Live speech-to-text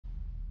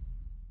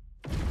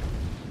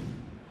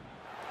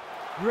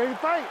You ready to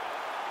fight?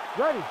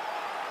 Ready.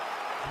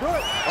 Do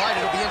it. All right,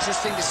 it'll be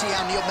interesting to see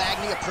how Neil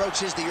Magny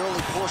approaches the early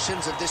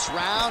portions of this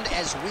round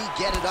as we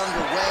get it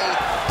underway.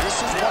 This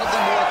is one of the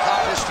more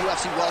accomplished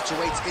UFC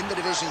welterweights in the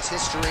division's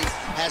history.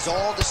 Has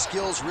all the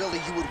skills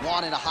really you would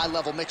want in a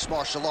high-level mixed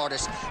martial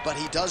artist, but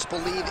he does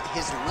believe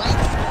his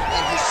length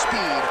and his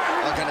speed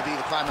are going to be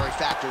the primary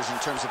factors in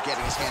terms of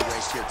getting his hand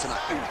raised here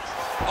tonight.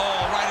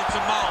 Oh, right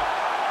into mount.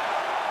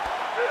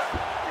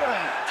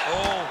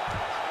 Oh.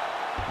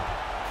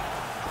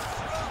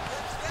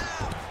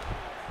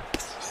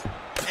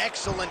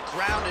 Excellent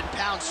ground and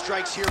pound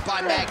strikes here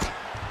by Magny.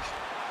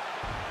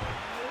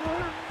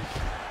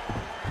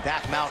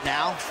 Back mount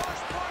now.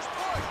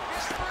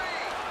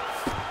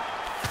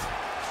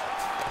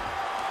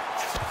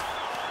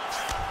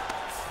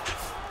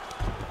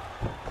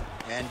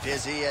 And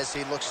busy as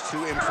he looks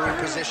to improve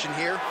position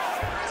here.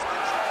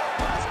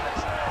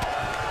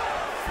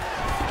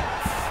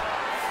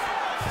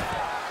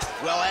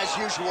 Well, as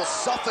usual,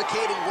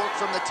 suffocating work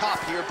from the top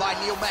here by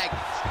Neil Magny.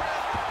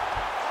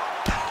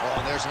 Oh,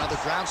 and there's another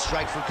ground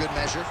strike for good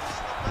measure.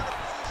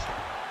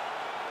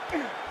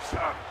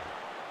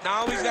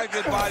 Now he's got a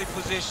good body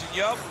position,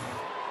 yup.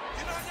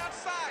 Get on the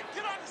outside,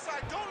 get on the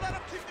side. Don't let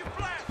him keep you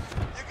flat.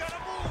 You gotta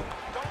move,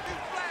 don't be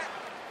flat.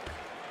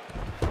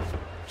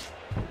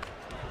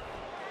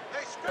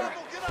 Hey,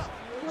 scramble, get up.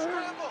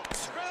 Scramble,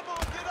 scramble,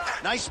 get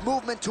up. Nice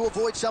movement to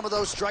avoid some of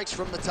those strikes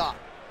from the top.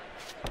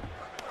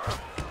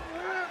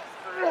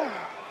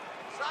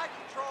 Side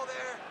control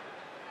there.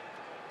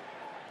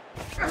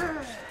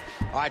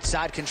 All right,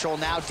 side control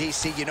now,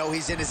 DC. You know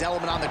he's in his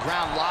element on the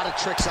ground. A lot of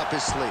tricks up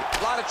his sleeve.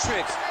 A lot of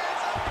tricks.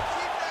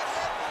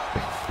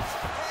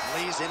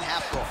 Lee's in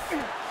half guard.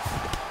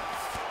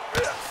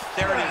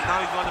 There it is. Now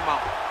he's on the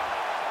mount.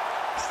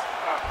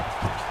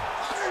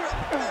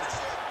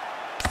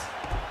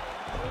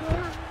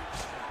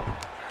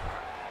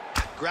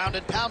 Ground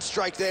and pound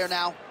strike there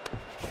now.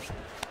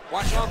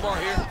 Watch armbar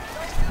here.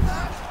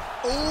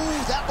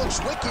 Oh, that looks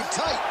wicked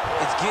tight.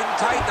 It's getting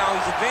tight now.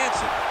 He's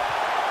advancing.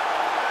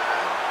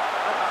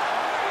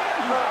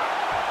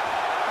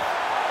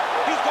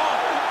 He's gone.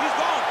 He's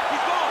gone.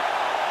 He's gone.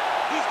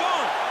 He's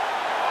gone.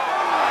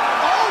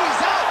 Oh,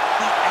 he's out.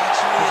 He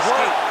actually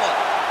escaped. Look,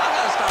 I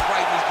gotta stop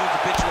writing these dudes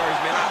obituaries,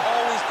 man. I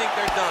always think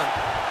they're done.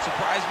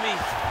 Surprise me.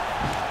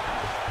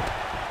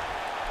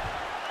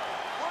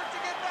 Work to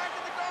get back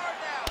in the guard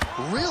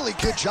now. Really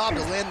good job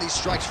to land these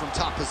strikes from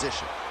top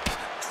position.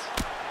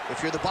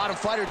 If you're the bottom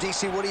fighter,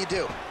 DC, what do you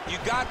do? You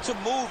got to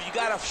move. You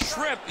got to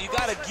shrimp. You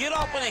got to get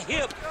up on a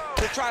hip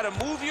to try to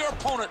move your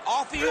opponent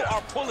off of you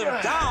or pull him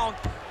down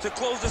to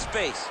close the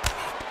space.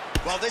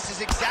 Well, this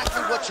is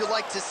exactly what you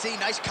like to see.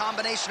 Nice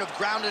combination of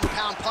ground and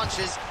pound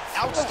punches.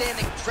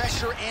 Outstanding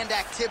pressure and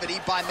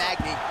activity by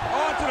Magny.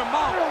 On to the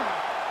mount.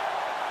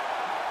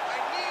 I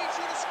need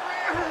you to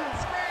scramble,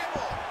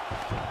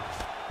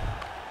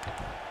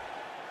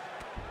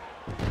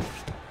 scramble.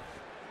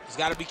 He's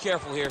got to be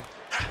careful here.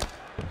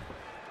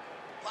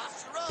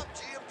 Posture up,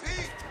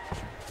 GMP.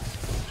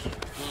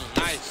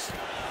 Nice.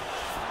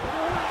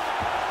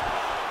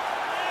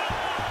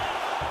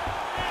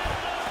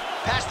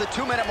 Past the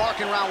 2-minute mark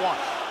in round one.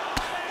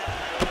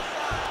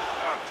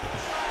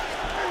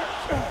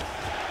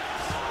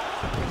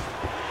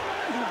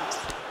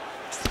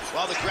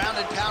 Well, the ground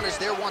and pound is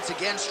there once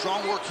again.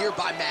 Strong work here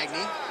by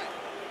Magny.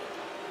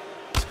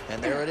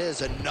 And there it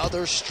is,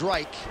 another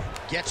strike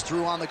gets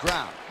through on the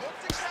ground. Look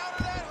to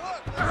counter that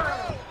hook.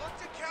 Let's go. Look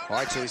to counter. All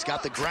right, so he's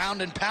got the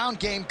ground and pound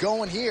game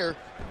going here.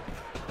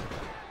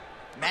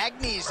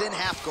 Magny's in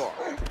half guard.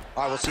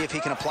 All right, we'll see if he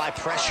can apply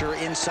pressure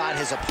inside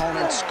his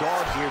opponent's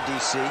guard here,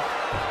 DC.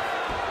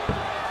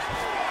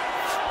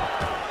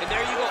 And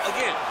there you go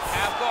again,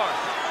 half guard.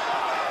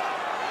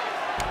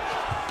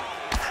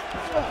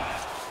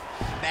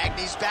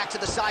 Magny's back to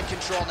the side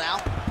control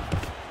now.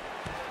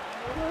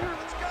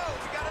 Let's go.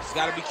 He's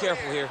got to be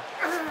careful here.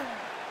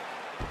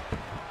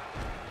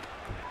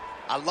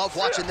 I love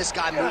watching this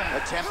guy move.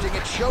 Attempting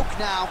a choke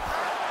now.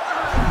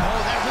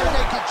 Oh, that rear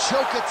naked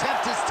choke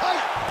attempt is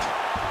tight.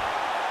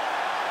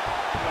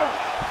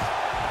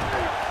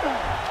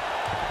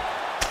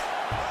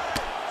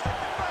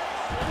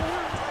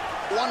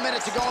 1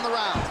 minute to go in the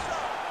round.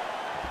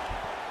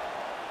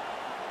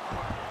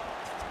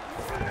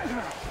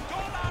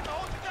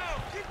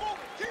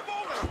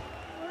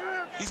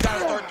 He's got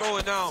to start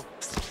throwing now.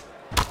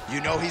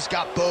 You know he's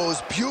got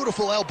bows.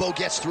 Beautiful elbow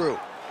gets through.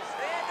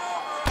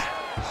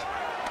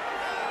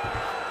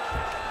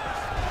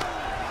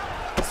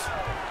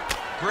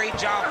 Great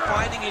job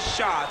finding his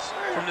shots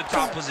from the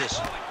top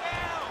position.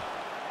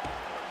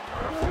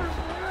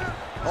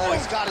 Oh,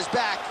 he's got his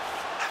back.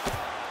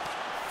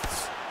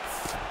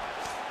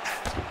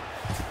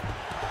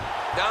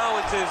 Now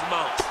into his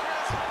mount.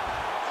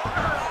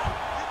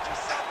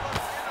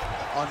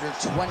 Under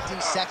 20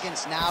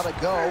 seconds now to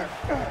go.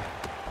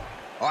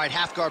 All right,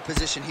 half guard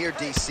position here,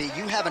 DC.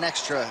 You have an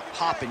extra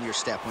hop in your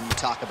step when you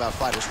talk about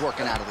fighters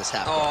working out of this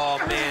half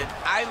guard. Oh, man.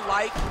 I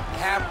like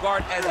half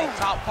guard as a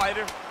top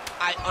fighter.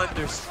 I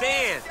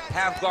understand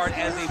half guard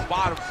as a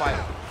bottom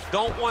fighter.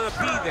 don't want to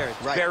be there.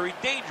 It's Right. very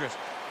dangerous.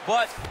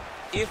 But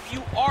if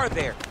you are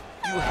there,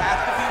 you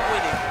have to be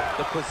winning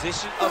the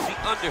position of the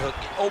underhook.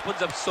 It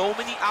opens up so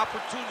many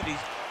opportunities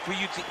for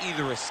you to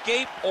either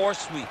escape or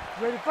sweep.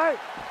 Ready to fight?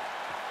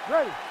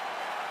 Ready.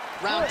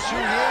 Round 2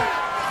 here.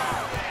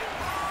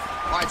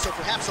 All right, so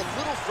perhaps a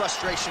little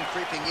frustration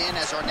creeping in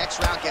as our next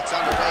round gets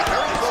underway.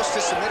 Very close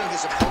to submitting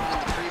his opponent in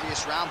the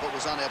previous round, but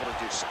was unable to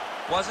do so.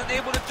 Wasn't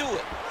able to do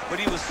it, but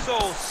he was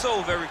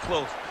so very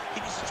close. He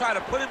needs to try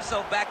to put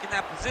himself back in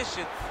that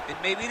position, and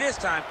maybe this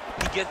time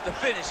he gets the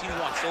finish he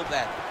wants so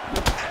bad.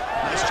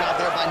 Nice job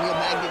there by Neil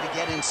Magny to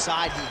get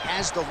inside. He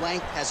has the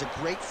length, has a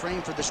great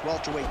frame for this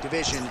welterweight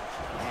division,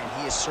 and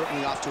he is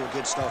certainly off to a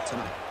good start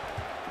tonight.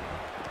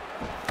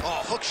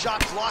 Oh, hook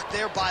shot blocked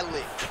there by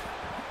Lee.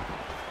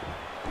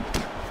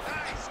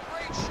 Nice,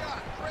 great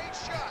shot, great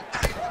shot.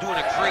 Doing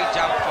a great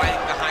job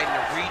fighting behind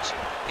the reach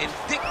and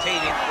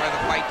dictating where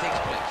the fight takes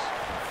place.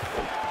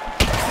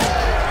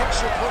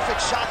 Perfect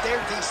shot there,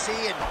 DC,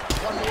 and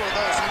one more of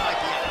those, he might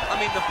be in. I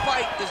mean, the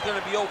fight is going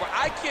to be over.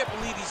 I can't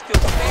believe he's still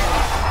standing.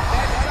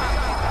 That shot.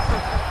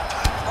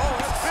 Oh,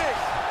 that's big.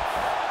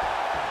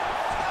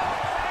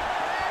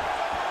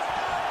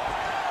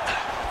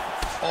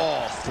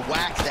 Oh,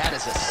 thwack, that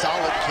is a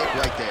solid kick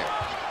right there.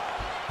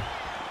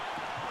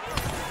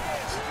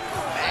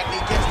 Magny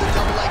gets the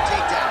double leg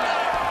takedown now.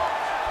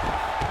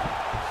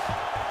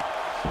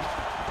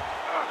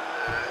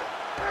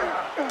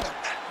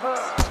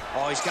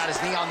 Oh, he's got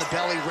his knee on the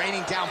belly,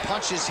 raining down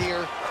punches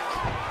here.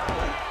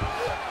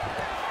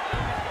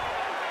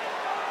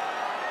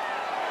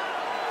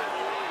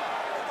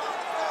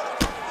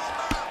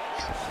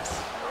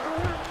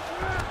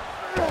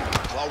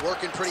 Well,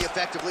 working pretty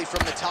effectively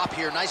from the top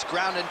here. Nice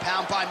ground and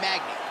pound by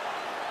Magny.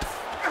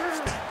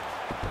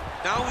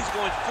 Now he's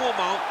going full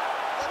mount.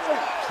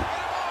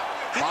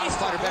 Bottom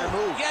fighter better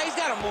move. Yeah, he's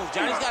got to move,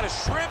 John. He's got to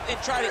shrimp and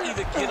try to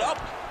either get up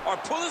or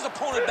pull his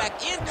opponent back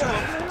into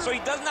him so he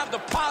doesn't have the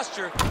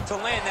posture to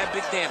land that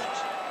big damage.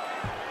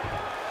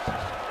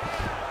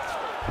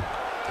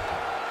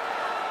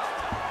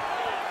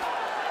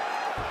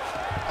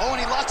 Oh, and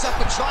he locks up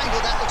a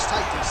triangle. That looks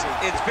tight, DC.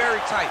 It's very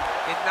tight.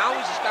 And now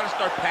he's just got to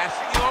start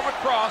passing the arm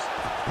across,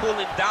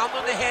 pulling down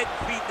on the head,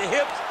 feeding the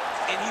hips,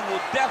 and he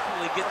will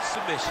definitely get the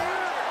submission.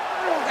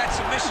 That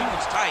submission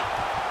was tight.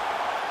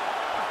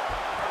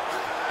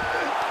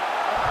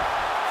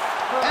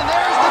 And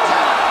there's the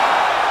tap.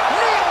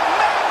 Neil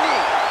Magny.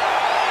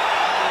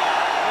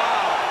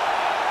 Wow.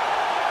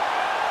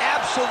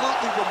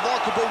 Absolutely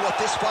remarkable what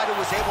this fighter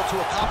was able to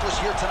accomplish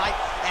here tonight.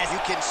 As you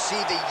can see,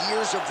 the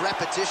years of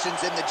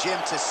repetitions in the gym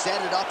to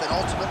set it up and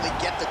ultimately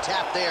get the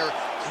tap there.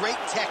 Great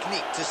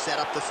technique to set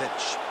up the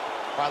finish.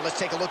 All right, let's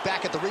take a look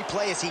back at the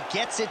replay as he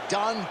gets it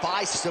done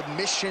by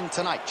submission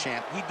tonight,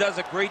 champ. He does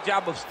a great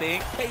job of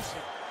staying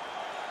patient.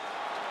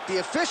 The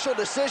official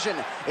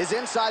decision is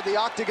inside the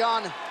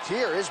octagon.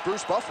 Here is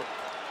Bruce Buffer.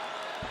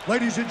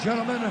 Ladies and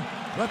gentlemen,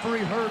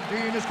 referee Herb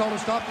Dean has called a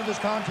stop to this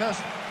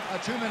contest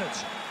at 2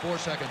 minutes, 4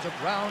 seconds of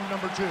round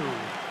number 2.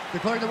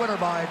 Declaring the winner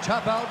by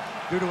tap out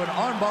due to an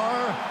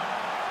armbar,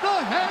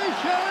 the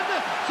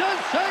Haitian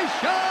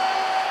sensation,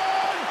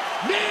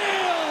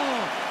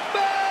 Neil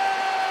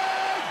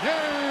Magny!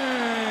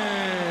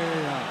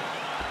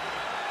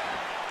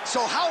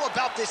 So how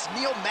about this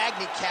Neil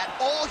Magny, cat?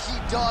 All he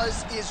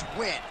does is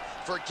win.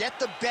 Forget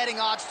the betting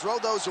odds, throw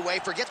those away.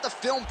 Forget the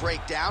film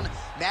breakdown.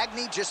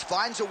 Magny just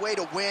finds a way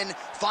to win,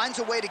 finds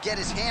a way to get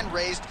his hand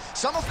raised.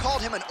 Some have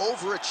called him an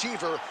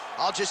overachiever.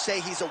 I'll just say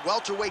he's a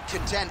welterweight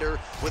contender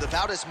with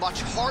about as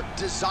much heart,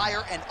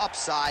 desire, and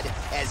upside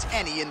as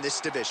any in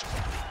this division.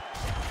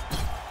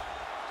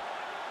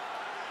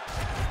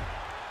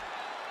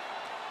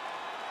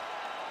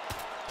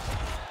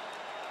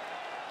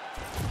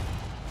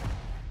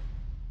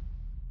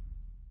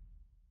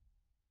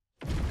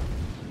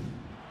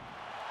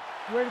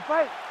 Ready to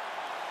fight?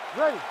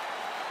 Ready.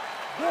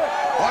 Good.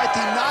 All right,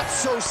 the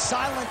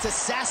not-so-silent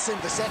assassin,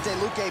 Vicente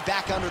Luque,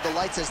 back under the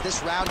lights as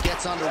this round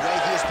gets underway.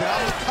 He has been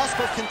on the cusp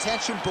of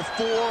contention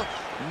before,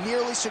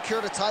 nearly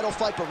secured a title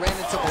fight, but ran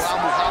into Bilal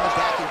Muhammad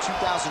back in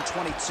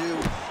 2022.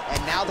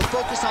 And now the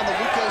focus on the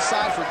Luque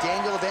side for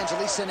Daniel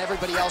Evangelista and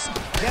everybody else.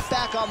 Get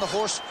back on the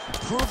horse,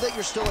 prove that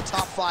you're still a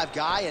top-5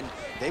 guy, and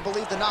they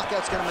believe the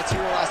knockout's going to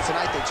materialize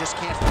tonight. They just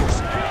can't force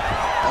it.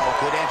 Oh,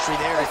 good entry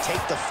there to take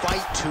the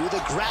fight to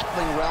the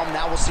grappling realm.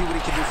 Now we'll see what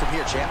he can do from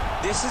here, champ.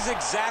 This is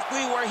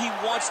exactly where he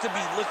wants to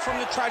be. Look for him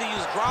to try to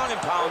use ground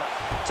and pound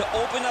to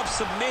open up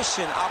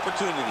submission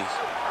opportunities.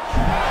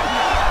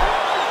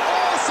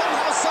 Oh,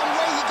 somehow, some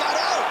way he got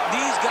out.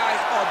 These guys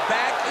are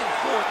back and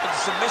forth, and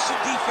submission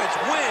defense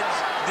wins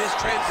this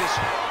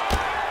transition.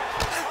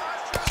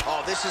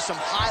 Oh, this is some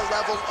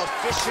high-level,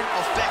 efficient,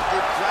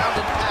 effective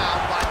ground and pound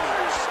by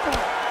Mears.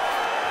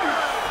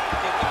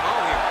 Get them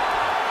out here.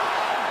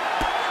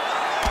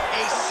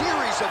 A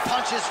series of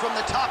punches from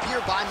the top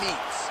here by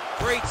Means.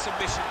 Great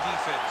submission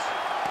defense.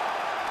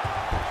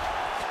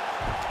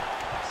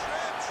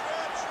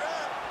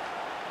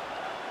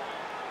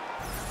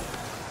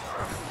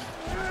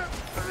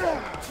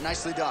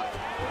 Nicely done.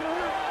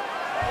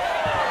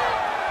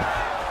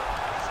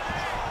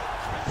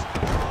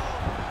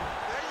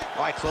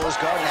 close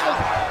guard now.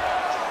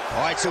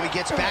 All right, so he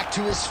gets back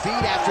to his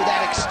feet after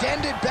that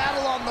extended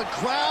battle on the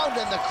ground,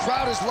 and the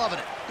crowd is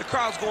loving it. The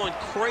crowd's going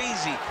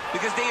crazy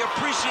because they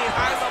appreciate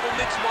high-level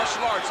mixed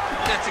martial arts,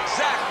 and that's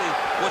exactly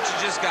what you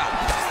just got.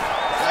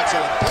 Right, so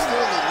a big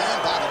early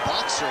land by the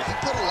boxer. He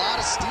put a lot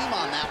of steam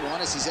on that one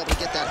as he's able to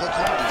get that hook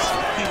home, DC.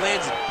 He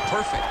lands it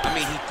perfect. I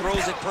mean, he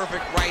throws it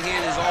perfect. Right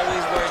hand is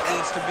always where it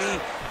needs to be.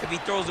 If he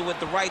throws it with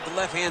the right, the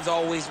left hand's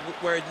always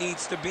where it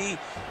needs to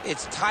be.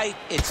 It's tight,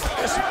 it's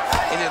crisp,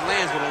 and it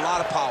lands with a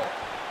lot of power.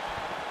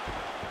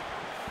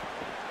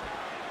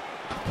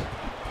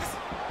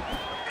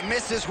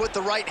 Misses with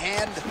the right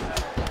hand.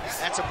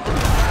 That's a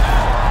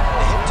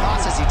hip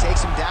toss as he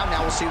takes him down.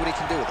 Now we'll see what he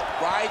can do with it.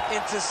 Right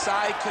into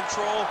side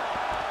control.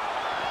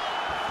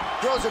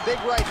 Throws a big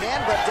right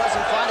hand, but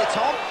doesn't find its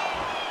home.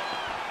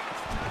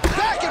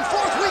 Back and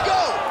forth we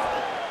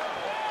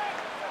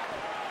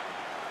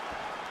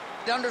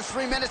go. Under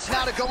 3 minutes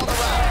now to go in the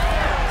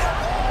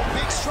round.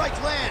 Big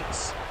strike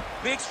lands.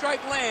 Big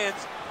strike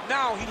lands.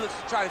 Now he looks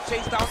to try to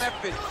chase down that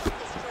finish.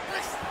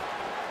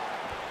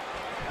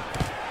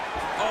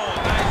 Oh,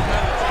 nice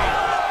levitate.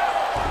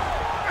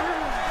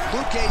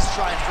 Luque's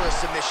trying for a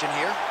submission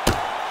here.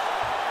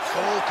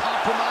 Oh,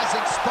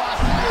 compromising spot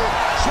here.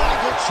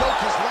 Triangle choke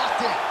is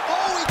locked in.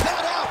 Oh, he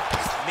got out.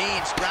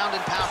 Means ground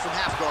and pound from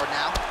half guard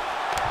now.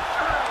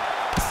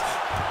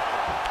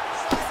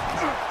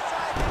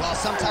 Well,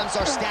 sometimes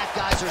our stat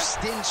guys are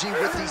stingy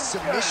with these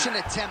submission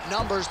attempt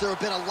numbers. There have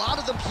been a lot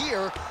of them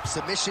here.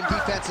 Submission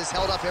defense has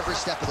held up every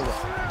step of the way.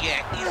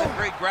 Yeah, he's a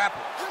great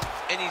grappler.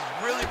 And he's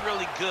really,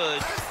 really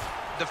good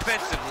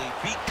defensively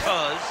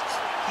because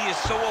he is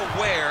so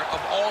aware of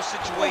all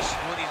situations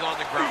when he's on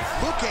the ground.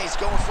 Luque's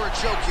going for a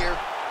choke here.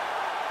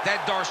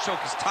 That Darce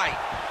choke is tight.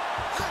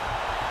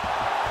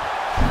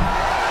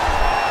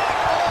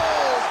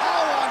 Oh,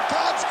 how on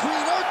God's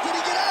green earth did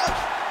he get out?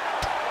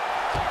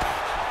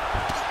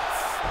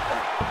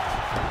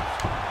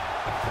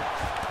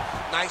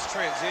 Nice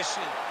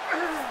transition.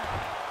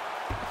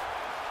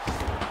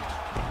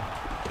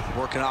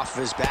 Working off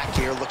of his back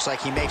here. Looks like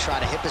he may try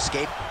to hip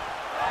escape.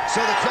 So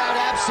the crowd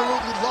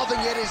absolutely loving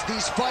it as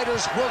these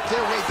fighters work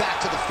their way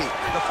back to the feet.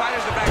 The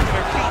fighters are back to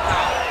their feet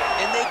now,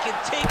 and they can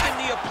take in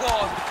the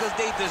applause because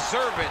they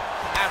deserve it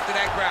after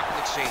that grappling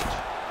exchange.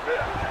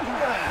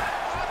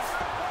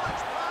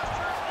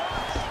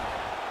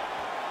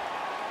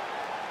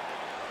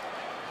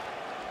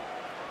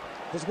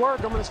 Let's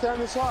work. I'm going to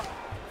stand this up.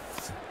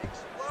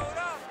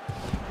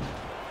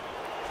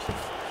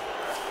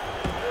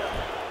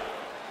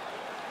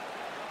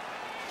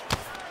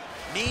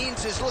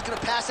 Means is looking to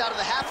pass out of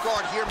the half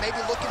guard here,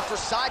 maybe looking for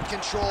side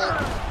control.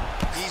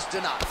 He's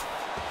denied.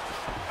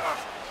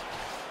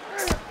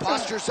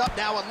 Postures up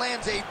now and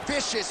lands a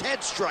vicious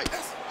head strike.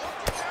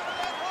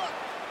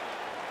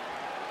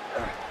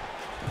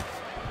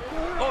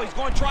 Oh, he's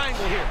going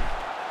triangle here.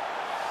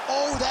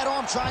 Oh, that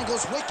arm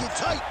triangle's wicked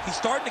tight. He's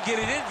starting to get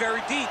it in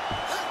very deep.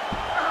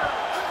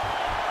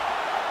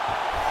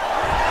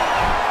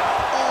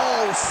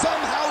 Oh,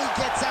 somehow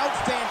he gets out.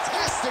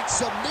 Fantastic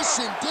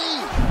submission D.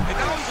 And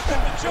now he's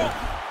attempting to choke.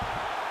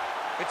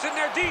 It's in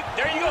there deep.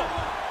 There you go.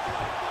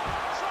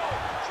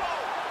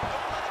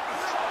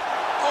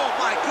 Oh,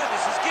 my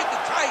goodness. He's getting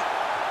it tight.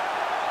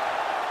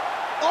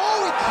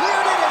 Oh, he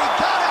cleared it and he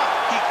got out.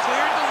 He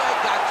cleared the leg,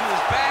 got to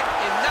his back,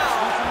 and now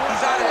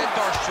he's out of that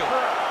Darce choke.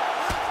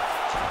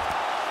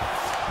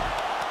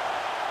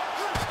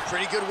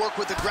 Pretty good work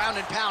with the ground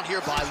and pound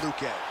here by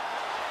Luque.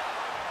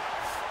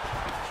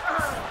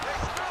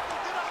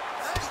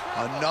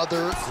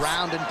 Another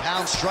ground and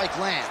pound strike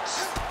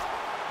lands.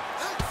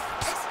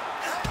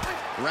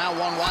 Round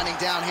one winding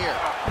down here.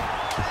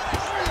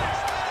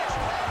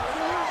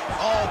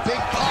 Oh,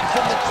 big pop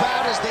from the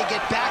crowd as they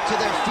get back to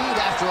their feet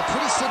after a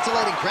pretty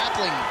scintillating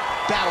grappling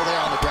battle there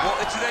on the ground.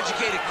 Well, it's an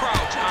educated crowd,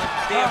 John.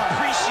 They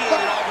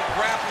appreciated all the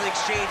grappling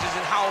exchanges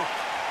and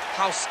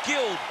how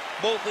skilled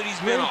both of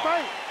these men are.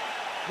 Fight.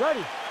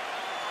 Ready.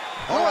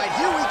 All right,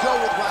 here we go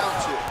with round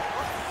two.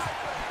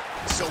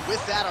 So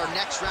with that, our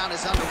next round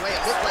is underway.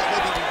 It looked like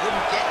maybe we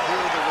wouldn't get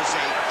here. There was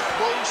a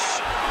close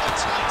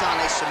attempt on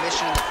a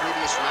submission in the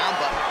previous round,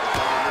 but the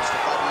fighter lives to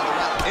fight another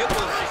round. It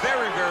was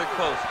very, very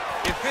close.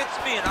 If it's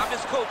me and I'm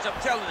his coach, I'm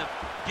telling him,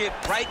 get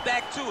right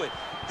back to it.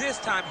 This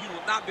time, he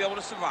will not be able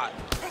to survive.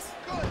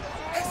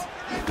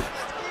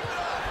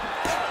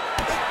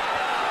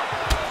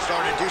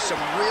 Starting to do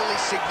some really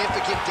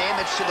significant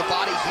damage to the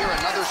body here.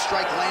 Another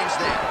strike lands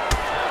there.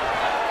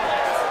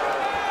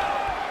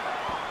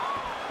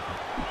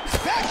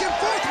 Back and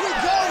forth we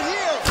go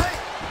here.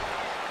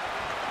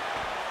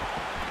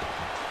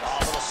 Oh,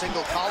 a little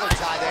single collar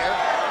tie there.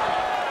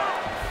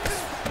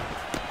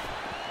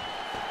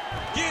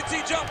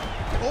 Guillotine jump.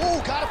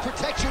 Oh, gotta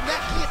protect your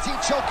neck.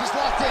 Guillotine choke is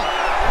locked in.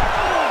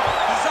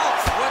 He's out.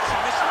 What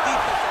submission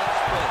defense on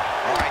display.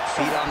 All right,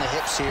 feet on the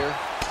hips here.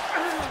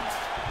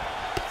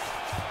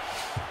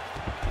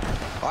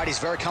 All right, he's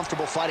very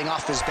comfortable fighting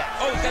off his back.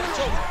 Oh, he's got a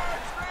choke.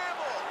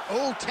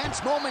 Oh,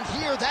 tense moment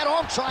here. That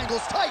arm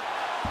triangle's tight.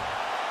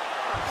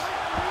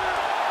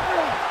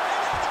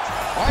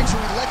 All right, right, so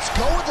he lets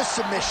go of the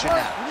submission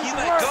now. He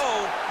let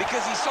go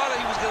because he saw that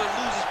he was going to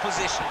lose his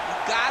position. You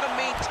got to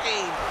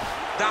maintain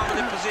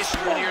dominant position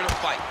when you're in a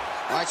fight.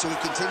 All right, so he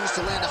continues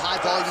to land a high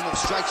volume of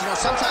strikes. You know,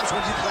 sometimes when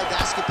you play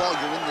basketball,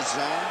 you're in the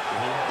zone.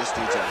 This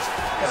dude's in the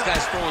zone. This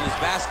guy's throwing his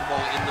basketball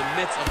in the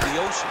midst of the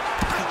ocean.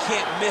 He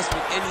can't miss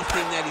with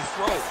anything that he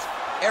throws.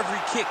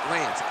 Every kick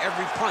lands.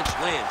 Every punch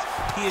lands.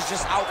 He has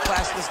just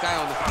outclassed this guy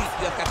on the feet.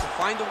 You've got to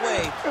find a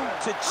way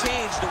to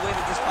change the way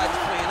that this fight is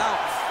playing out,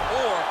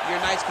 or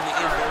your night's going to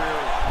end very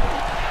early.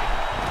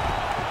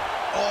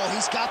 Oh,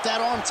 he's got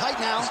that arm tight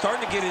now. He's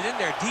starting to get it in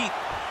there deep.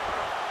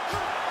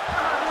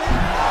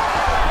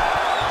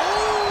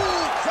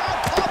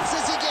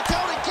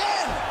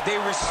 They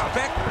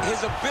respect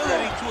his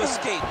ability to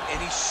escape,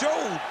 and he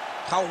showed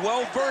how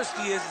well-versed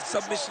he is in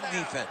submission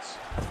defense.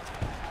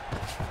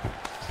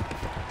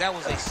 That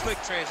was a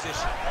slick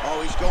transition. Oh,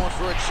 he's going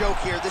for a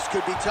choke here. This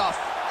could be tough.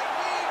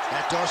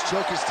 That Darce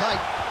choke is tight.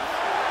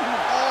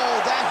 Oh,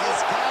 that has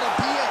got to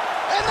be it.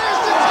 And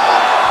there's the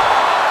tap!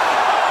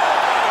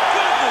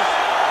 Goodness!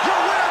 Your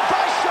winner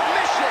by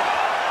submission!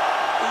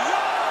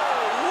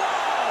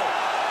 Whoa!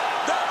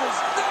 That was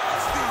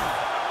nasty!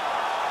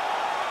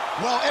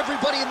 Well,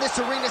 everybody in this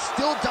arena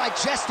still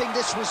digesting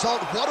this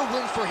result. What a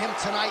win for him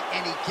tonight,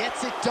 and he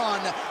gets it done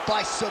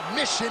by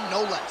submission,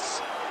 no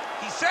less.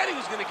 He said he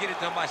was going to get it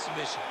done by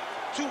submission.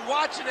 To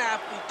watch an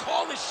athlete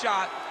call a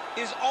shot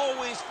is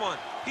always fun.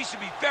 He should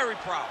be very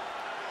proud.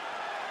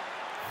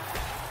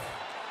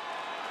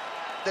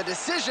 The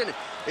decision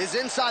is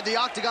inside the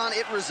octagon.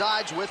 It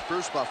resides with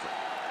Bruce Buffer.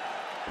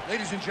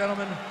 Ladies and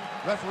gentlemen,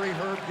 referee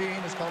Herb Dean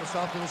has called a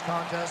stop to this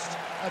contest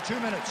at 2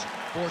 minutes,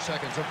 4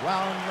 seconds of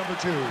round number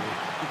 2.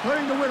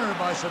 Declaring the winner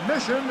by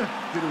submission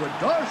due to a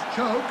Darce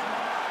choke,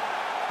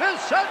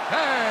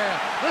 Vicente,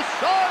 the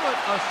Silent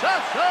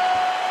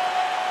Assassin,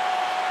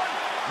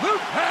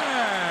 Luque.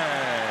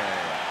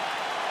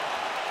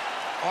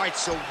 All right,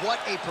 so what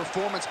a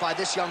performance by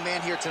this young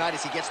man here tonight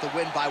as he gets the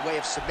win by way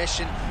of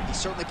submission. He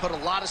certainly put a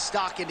lot of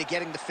stock into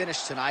getting the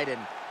finish tonight, and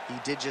he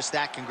did just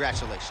that.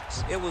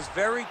 Congratulations. It was a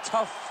very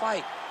tough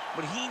fight,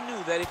 but he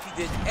knew that if he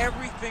did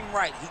everything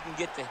right, he can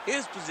get to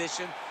his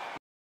position,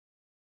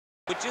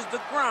 which is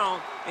the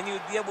ground, and he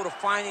would be able to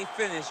find a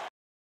finish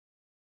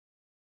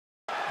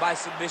by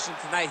submission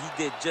tonight. He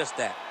did just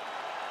that.